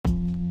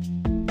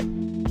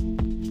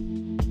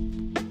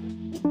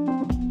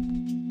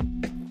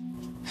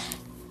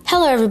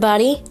Hello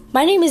everybody,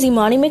 my name is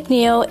Imani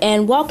McNeil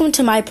and welcome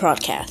to my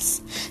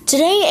podcast.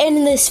 Today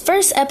in this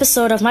first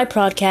episode of my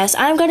podcast,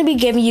 I'm going to be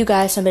giving you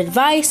guys some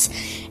advice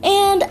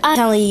and I'm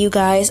telling you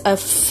guys a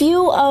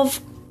few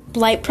of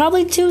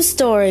probably 2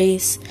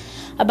 stories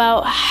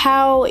about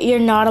how you're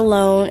not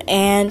alone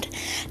and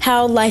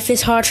how life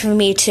is hard for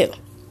me too.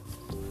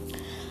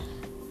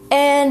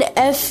 And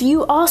if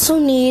you also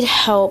need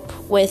help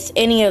with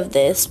any of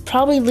this,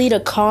 probably leave a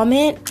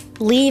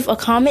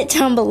comment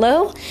down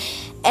below.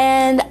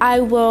 And I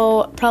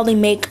will probably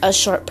make a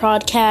short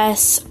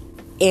podcast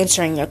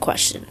answering your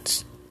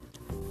questions.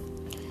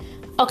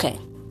 Okay,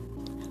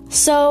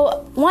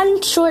 so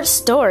one short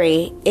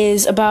story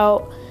is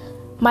about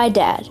my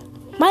dad.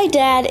 My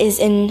dad is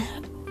in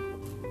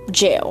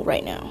jail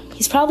right now.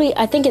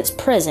 I think it's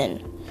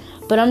prison,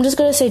 but I'm just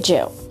going to say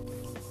jail.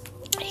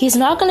 He's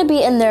not going to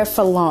be in there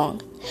for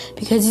long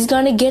because he's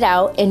going to get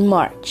out in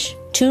March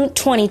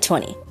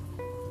 2020.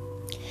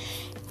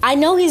 I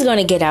know he's going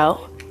to get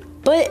out.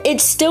 But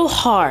it's still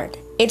hard.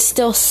 It's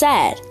still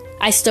sad.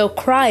 I still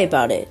cry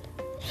about it.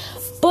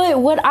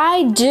 But what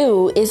I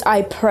do is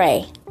I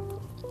pray.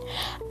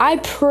 I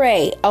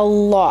pray a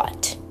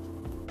lot.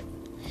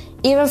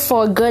 Even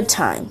for good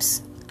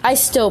times. I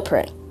still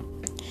pray.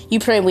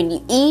 You pray when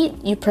you eat.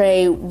 You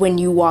pray when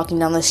you're walking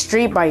down the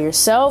street by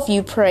yourself.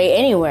 You pray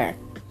anywhere.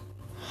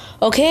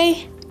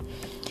 Okay?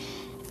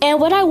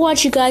 And what I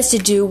want you guys to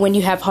do when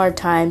you have hard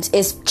times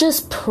is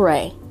just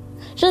pray.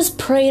 Just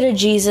pray to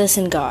Jesus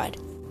and God.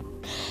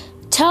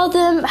 Tell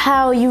them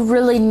how you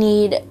really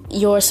need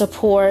your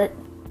support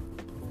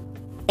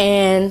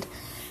and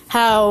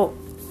how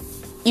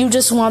you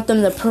just want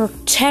them to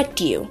protect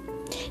you,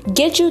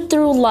 get you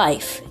through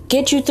life,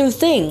 get you through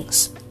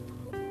things.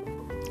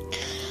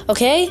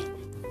 Okay?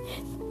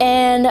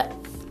 And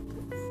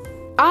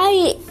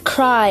I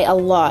cry a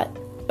lot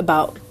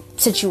about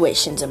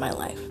situations in my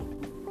life.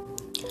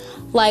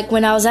 Like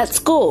when I was at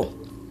school.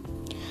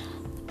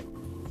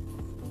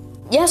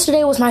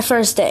 Yesterday was my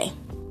first day.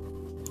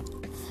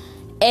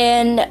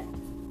 And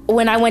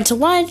when I went to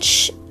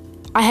lunch,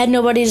 I had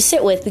nobody to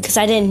sit with because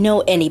I didn't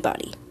know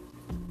anybody.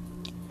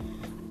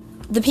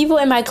 The people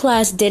in my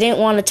class didn't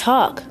want to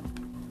talk.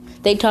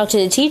 They talked to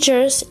the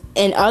teachers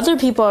and other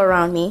people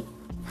around me,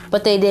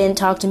 but they didn't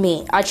talk to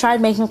me. I tried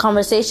making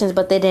conversations,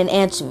 but they didn't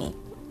answer me.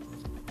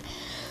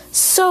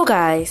 So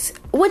guys,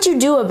 what you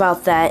do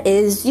about that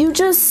is you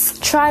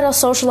just try to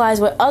socialize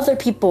with other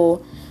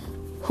people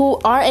who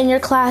are in your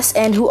class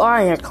and who are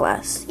in your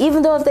class.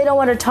 Even though if they don't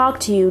want to talk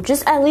to you,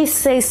 just at least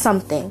say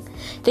something.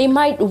 They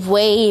might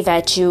wave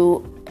at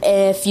you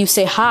if you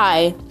say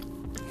hi,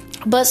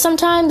 but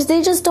sometimes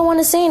they just don't want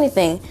to say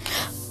anything.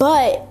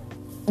 But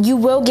you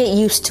will get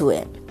used to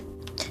it.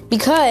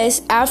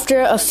 Because after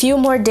a few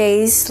more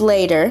days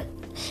later,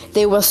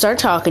 they will start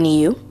talking to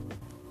you.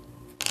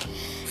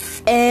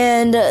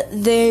 And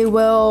they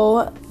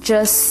will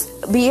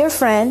just be your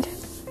friend.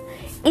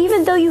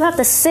 Even though you have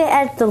to sit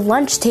at the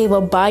lunch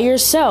table by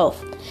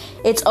yourself,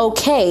 it's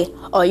okay.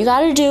 All you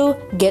gotta do,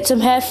 get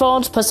some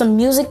headphones, put some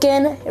music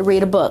in,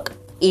 read a book,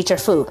 eat your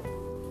food.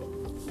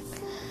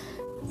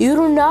 You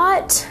do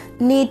not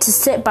need to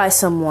sit by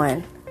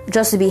someone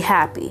just to be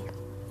happy.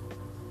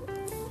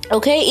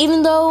 Okay,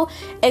 even though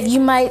if you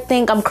might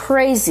think I'm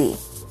crazy,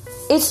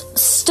 it's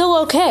still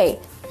okay.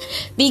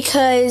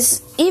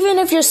 Because even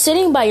if you're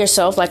sitting by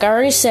yourself, like I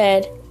already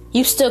said,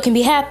 you still can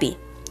be happy.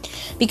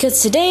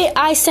 Because today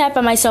I sat by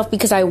myself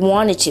because I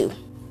wanted to.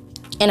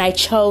 And I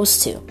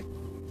chose to.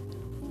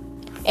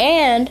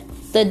 And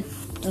the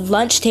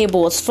lunch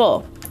table was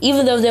full.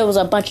 Even though there was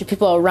a bunch of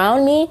people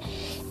around me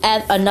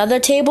at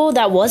another table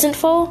that wasn't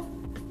full,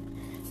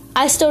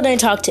 I still didn't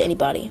talk to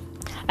anybody.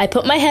 I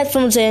put my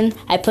headphones in,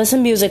 I put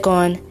some music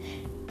on,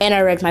 and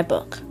I read my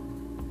book.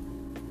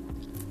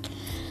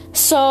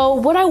 So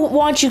what I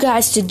want you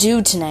guys to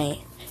do tonight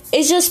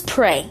is just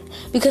pray.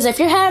 Because if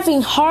you're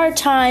having hard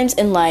times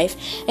in life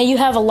and you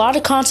have a lot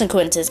of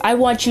consequences, I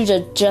want you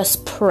to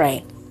just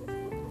pray.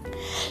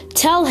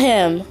 Tell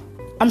him,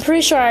 I'm pretty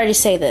sure I already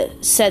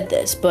said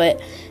this,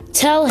 but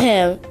tell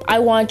him, I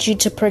want you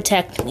to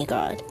protect me,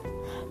 God.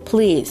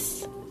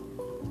 Please.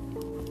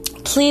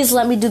 Please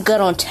let me do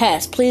good on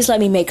tests. Please let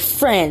me make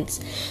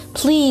friends.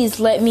 Please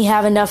let me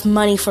have enough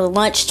money for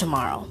lunch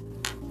tomorrow.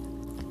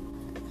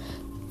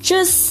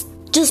 Just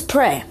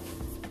pray.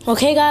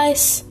 Okay,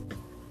 guys?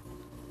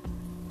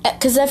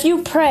 Because if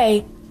you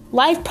pray,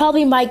 life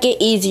probably might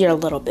get easier a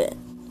little bit.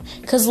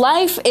 Because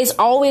life is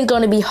always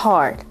going to be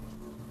hard.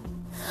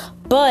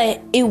 But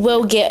it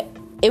will get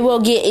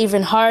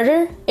even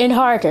harder and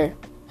harder.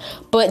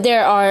 But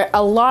there are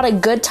a lot of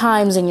good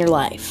times in your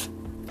life.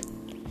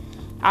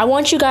 I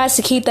want you guys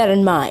to keep that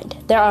in mind.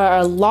 There are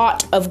a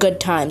lot of good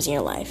times in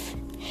your life.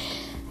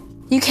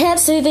 You can't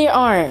say there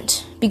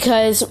aren't.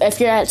 Because if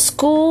you're at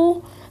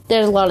school,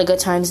 there's a lot of good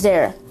times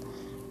there.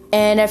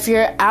 And if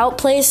you're out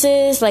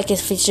places, like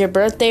if it's your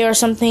birthday or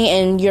something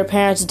and your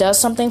parents does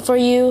something for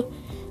you,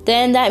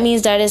 then that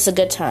means that it's a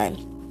good time.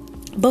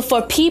 But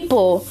for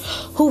people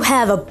who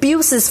have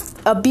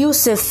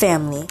abusive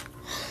family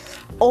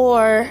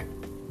or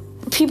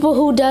people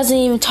who doesn't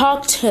even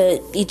talk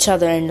to each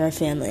other in their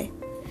family.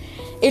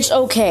 It's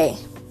okay.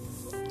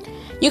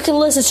 You can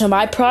listen to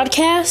my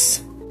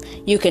podcast.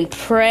 You can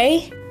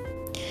pray.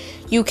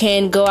 You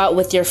can go out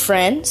with your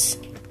friends.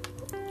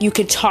 You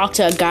can talk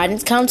to a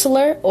guidance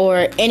counselor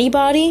or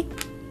anybody.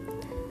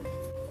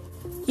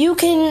 You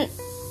can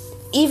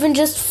even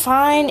just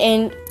find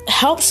and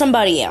help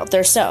somebody out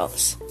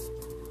themselves.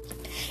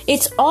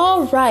 It's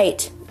all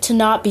right to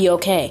not be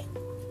okay.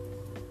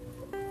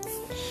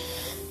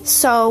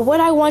 So what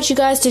I want you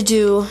guys to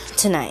do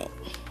tonight,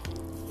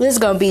 this is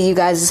going to be you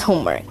guys'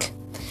 homework,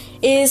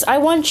 is I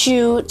want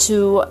you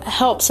to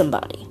help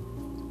somebody.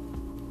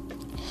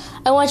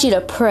 I want you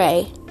to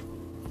pray.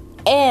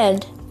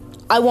 And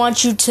I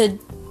want you to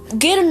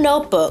get a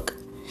notebook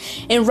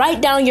and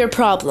write down your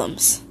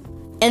problems.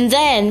 And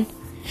then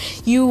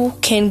you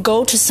can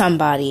go to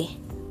somebody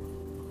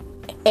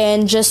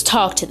and just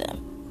talk to them.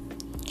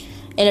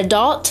 An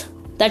adult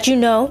that you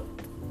know,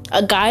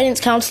 a guidance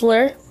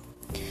counselor,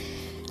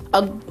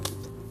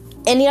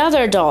 any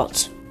other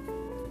adult.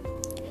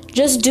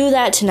 Just do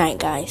that tonight,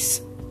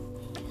 guys.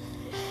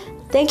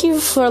 Thank you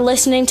for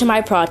listening to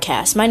my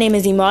podcast. My name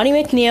is Imani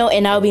McNeil,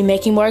 and I'll be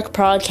making more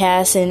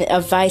podcasts and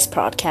advice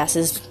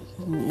podcasts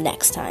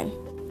next time.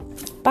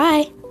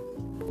 Bye.